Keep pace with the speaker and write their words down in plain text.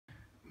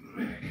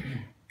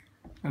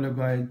Hello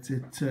guys,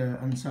 it's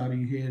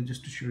Ansari here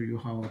just to show you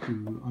how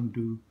to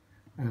undo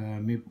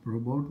MIP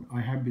robot. I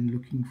have been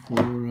looking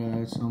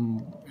for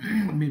some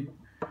MIP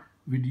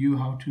video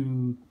how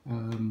to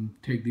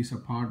take this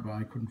apart, but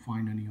I couldn't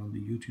find any on the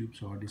YouTube,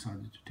 so I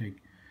decided to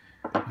take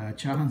a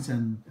chance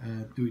and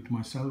do it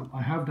myself.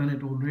 I have done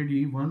it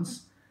already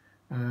once.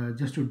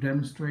 Just to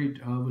demonstrate,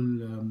 I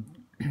will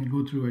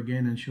go through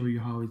again and show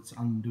you how it's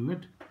undo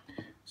it.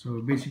 So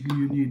basically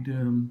you need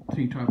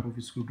three type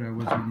of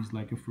screwdrivers. One is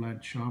like a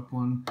flat sharp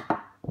one,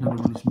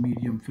 another one is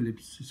medium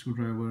Phillips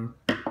screwdriver,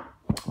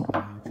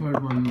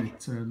 third one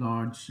it's a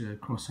large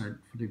cross-head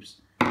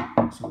Phillips.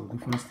 So the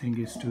first thing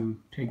is to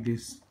take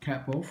this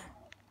cap off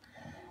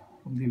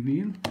from the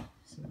wheel.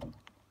 So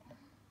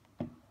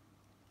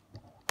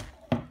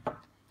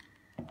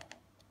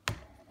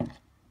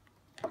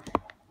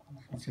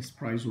just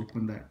prise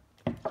open that.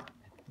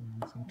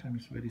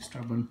 Sometimes it's very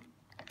stubborn.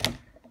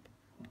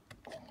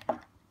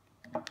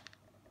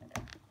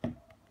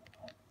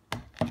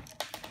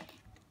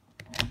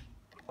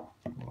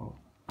 Wow.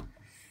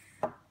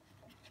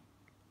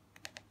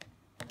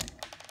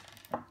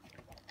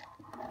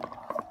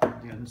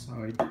 The other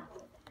side.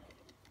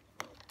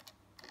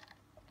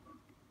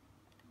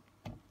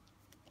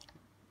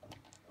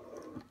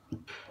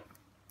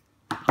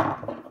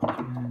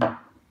 And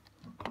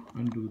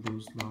undo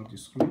those large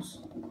screws.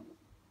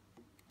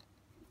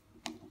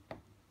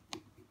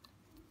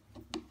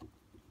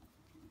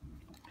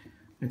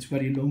 It's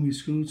very long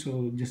screw,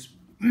 so just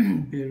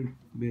bear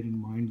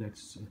in mind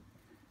that's a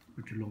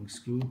pretty long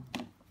screw.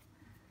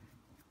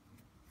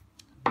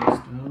 This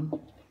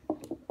down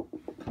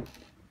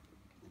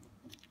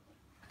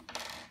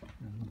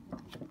and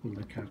pull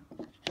the cap,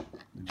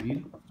 the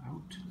wheel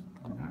out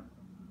like that,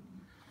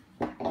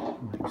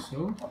 like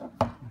so,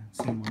 and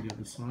same on the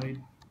other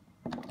side.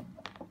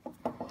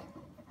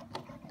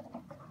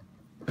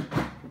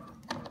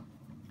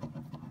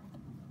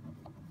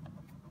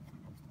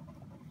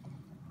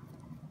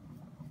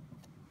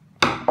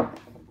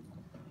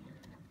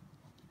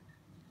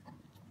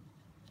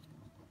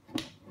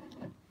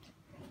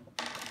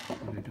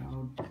 Pull it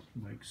out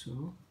like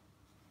so,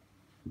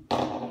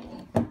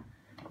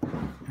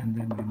 and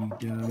then we need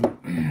to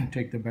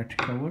take the battery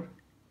cover.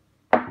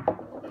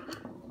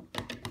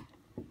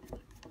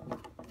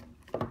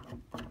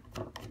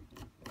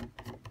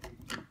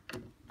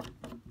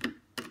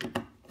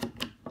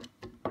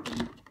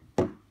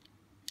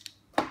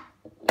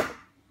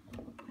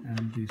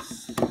 And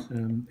this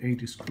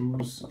 8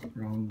 screws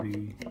around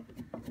the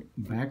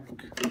back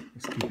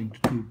is keeping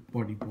the two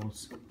body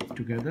bolts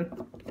together.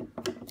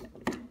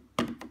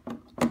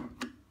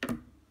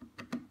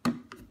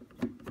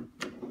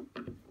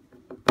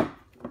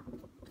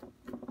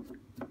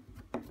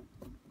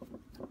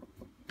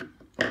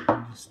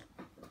 Just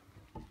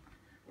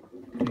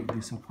take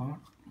this apart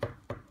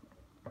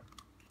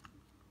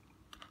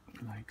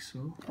like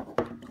so.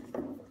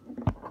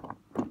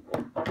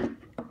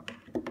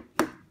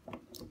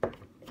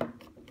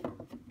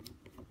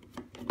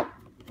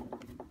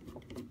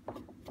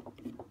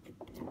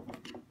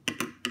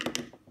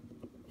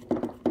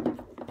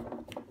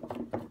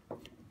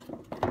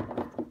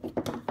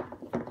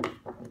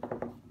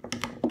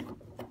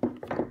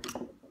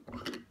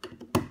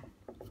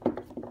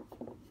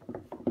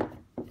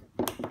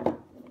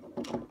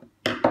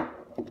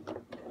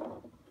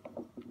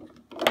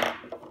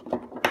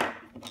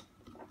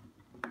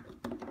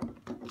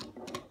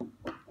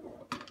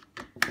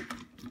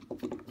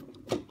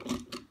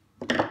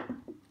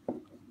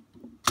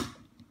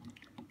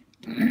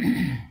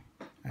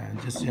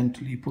 And just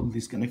gently pull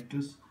these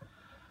connectors.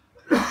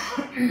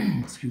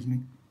 Excuse me.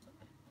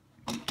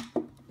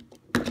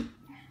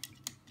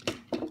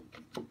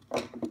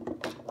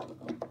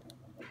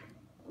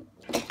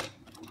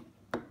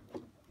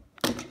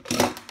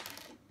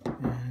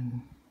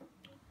 And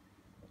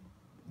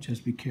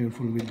just be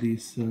careful with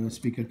these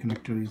speaker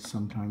connectors.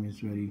 Sometimes it's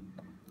very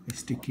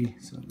sticky,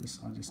 so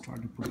I'll just try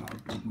to pull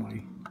out with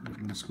my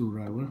little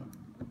screwdriver.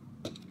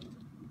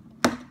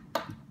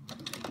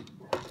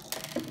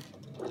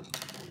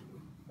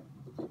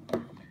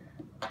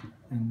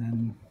 And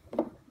then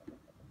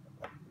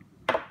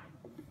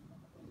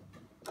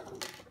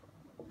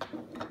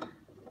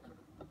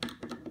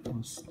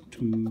those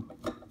two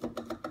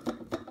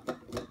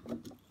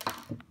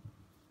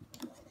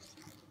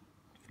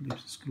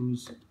Phillips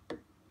screws,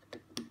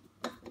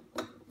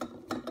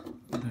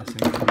 that's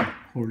actually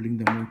holding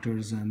the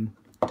motors and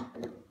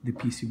the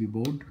PCB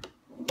board.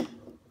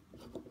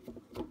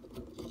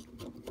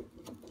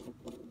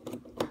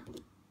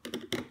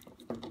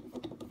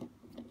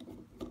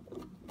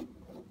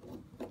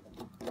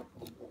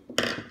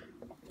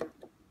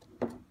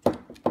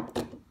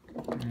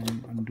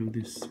 And undo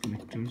these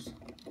connectors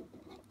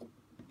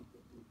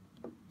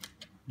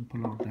and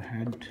pull out the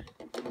head.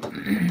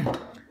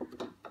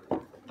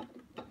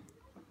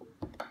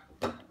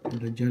 And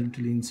then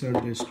gently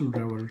insert the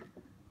screwdriver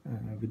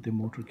with the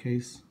motor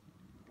case.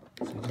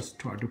 So just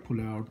try to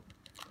pull out,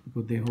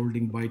 because they're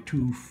holding by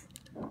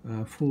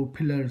 4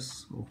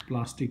 pillars of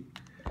plastic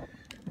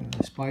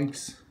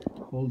spikes,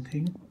 whole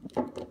thing.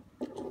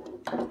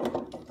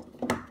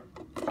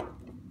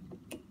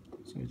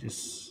 So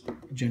just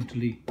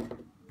gently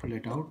pull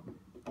it out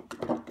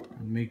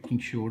and making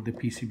sure the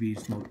PCB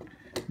is not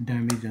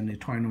damaged, and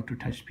try not to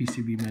touch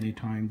PCB many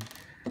times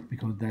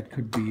because that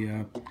could be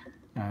a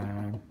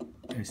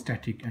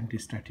static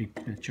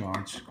anti-static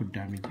charge could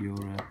damage your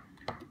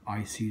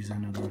ICs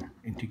and other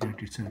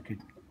integrated circuit.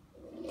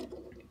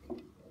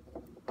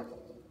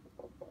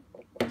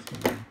 So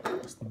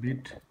that's the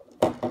bit,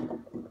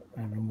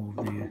 and remove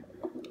the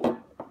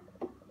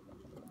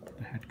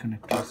head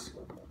connectors.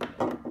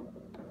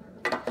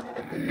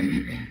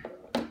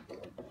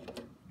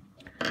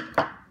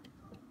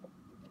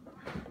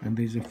 And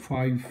there's a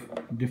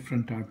 5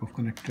 different type of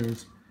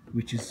connectors,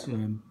 which is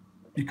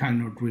you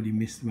cannot really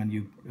miss when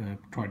you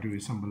try to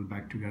assemble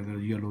back together.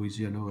 Yellow is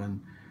yellow,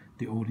 and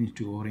the orange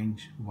to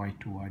orange, white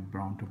to white,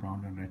 brown to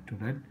brown, and red to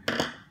red.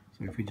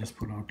 So if you just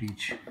pull out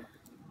each,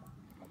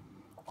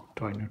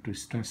 try not to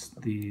stress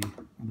the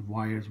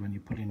wires when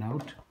you're pulling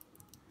out.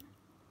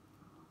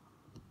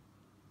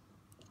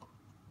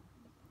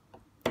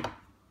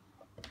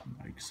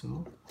 Like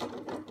so.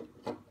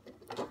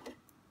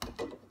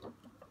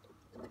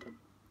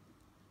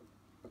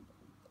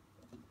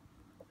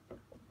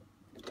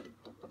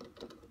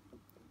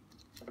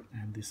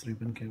 And this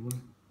ribbon cable.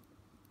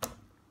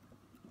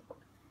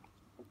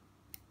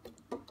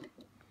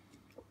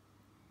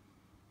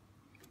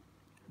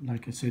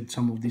 Like I said,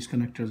 some of these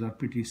connectors are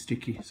pretty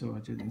sticky, so I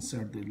just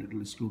insert the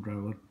little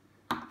screwdriver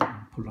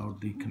and pull out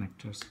the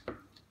connectors.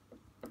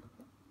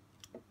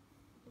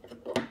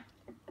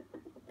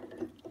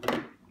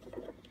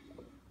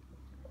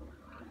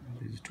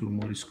 There's 2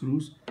 more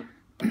screws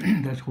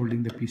that's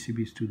holding the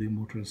PCBs to the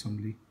motor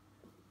assembly.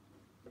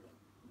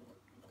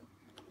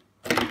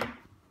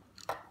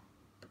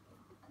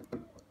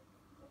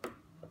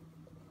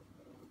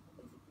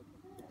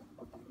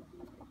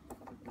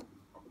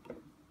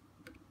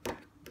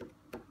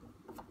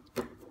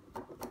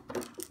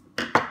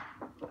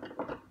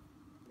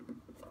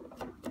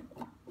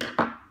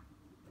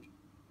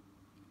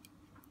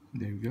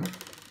 There we go.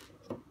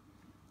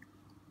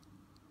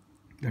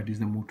 That is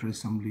the motor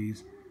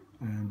assemblies,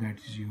 and that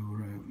is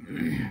your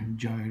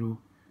gyro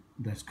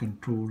that's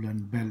control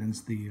and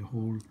balance the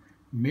whole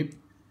MIP.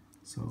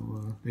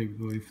 So there we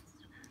go. If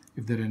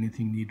there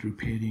anything need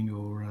repairing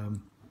or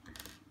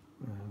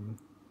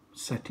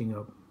setting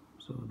up,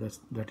 so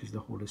that is the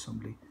whole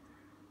assembly.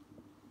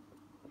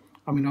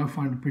 I mean, I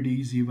find it pretty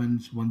easy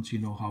once you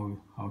know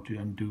how to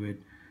undo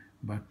it,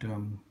 but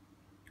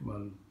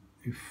well,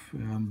 if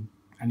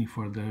any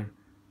further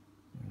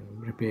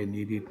repair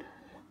needed,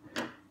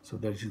 so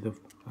that is the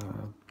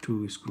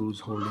 2 screws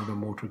holding the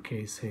motor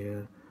case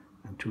here,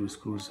 and 2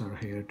 screws are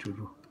here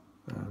to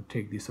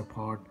take this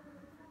apart.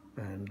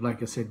 And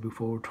like I said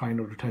before, try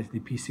not to touch the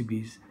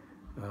PCBs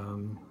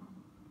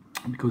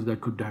because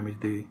that could damage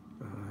the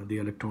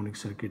electronic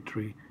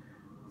circuitry.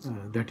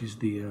 That is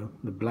the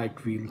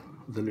black wheel.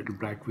 The little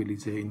black wheel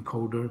is an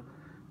encoder.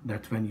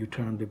 That's when you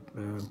turn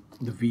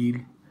the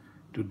wheel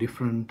to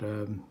different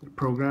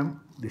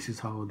program. This is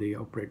how they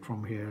operate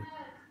from here.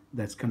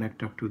 That's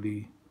connect up to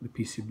the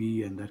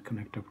PCB, and that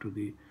connect up to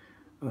the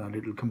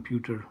little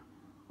computer,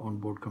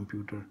 onboard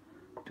computer,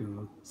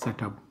 to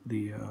set up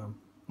the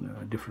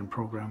different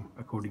program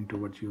according to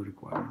what you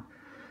require.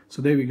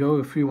 So there we go.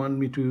 If you want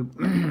me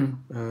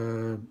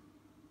to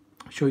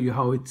show you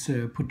how it's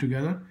put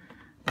together,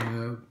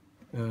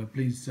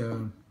 please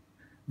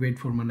wait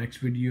for my next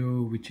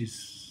video, which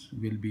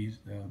will be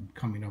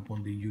coming up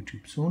on the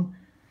YouTube soon.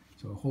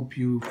 So hope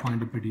you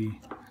find it pretty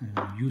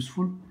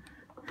useful.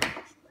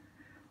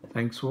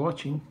 Thanks for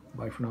watching.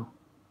 Bye for now.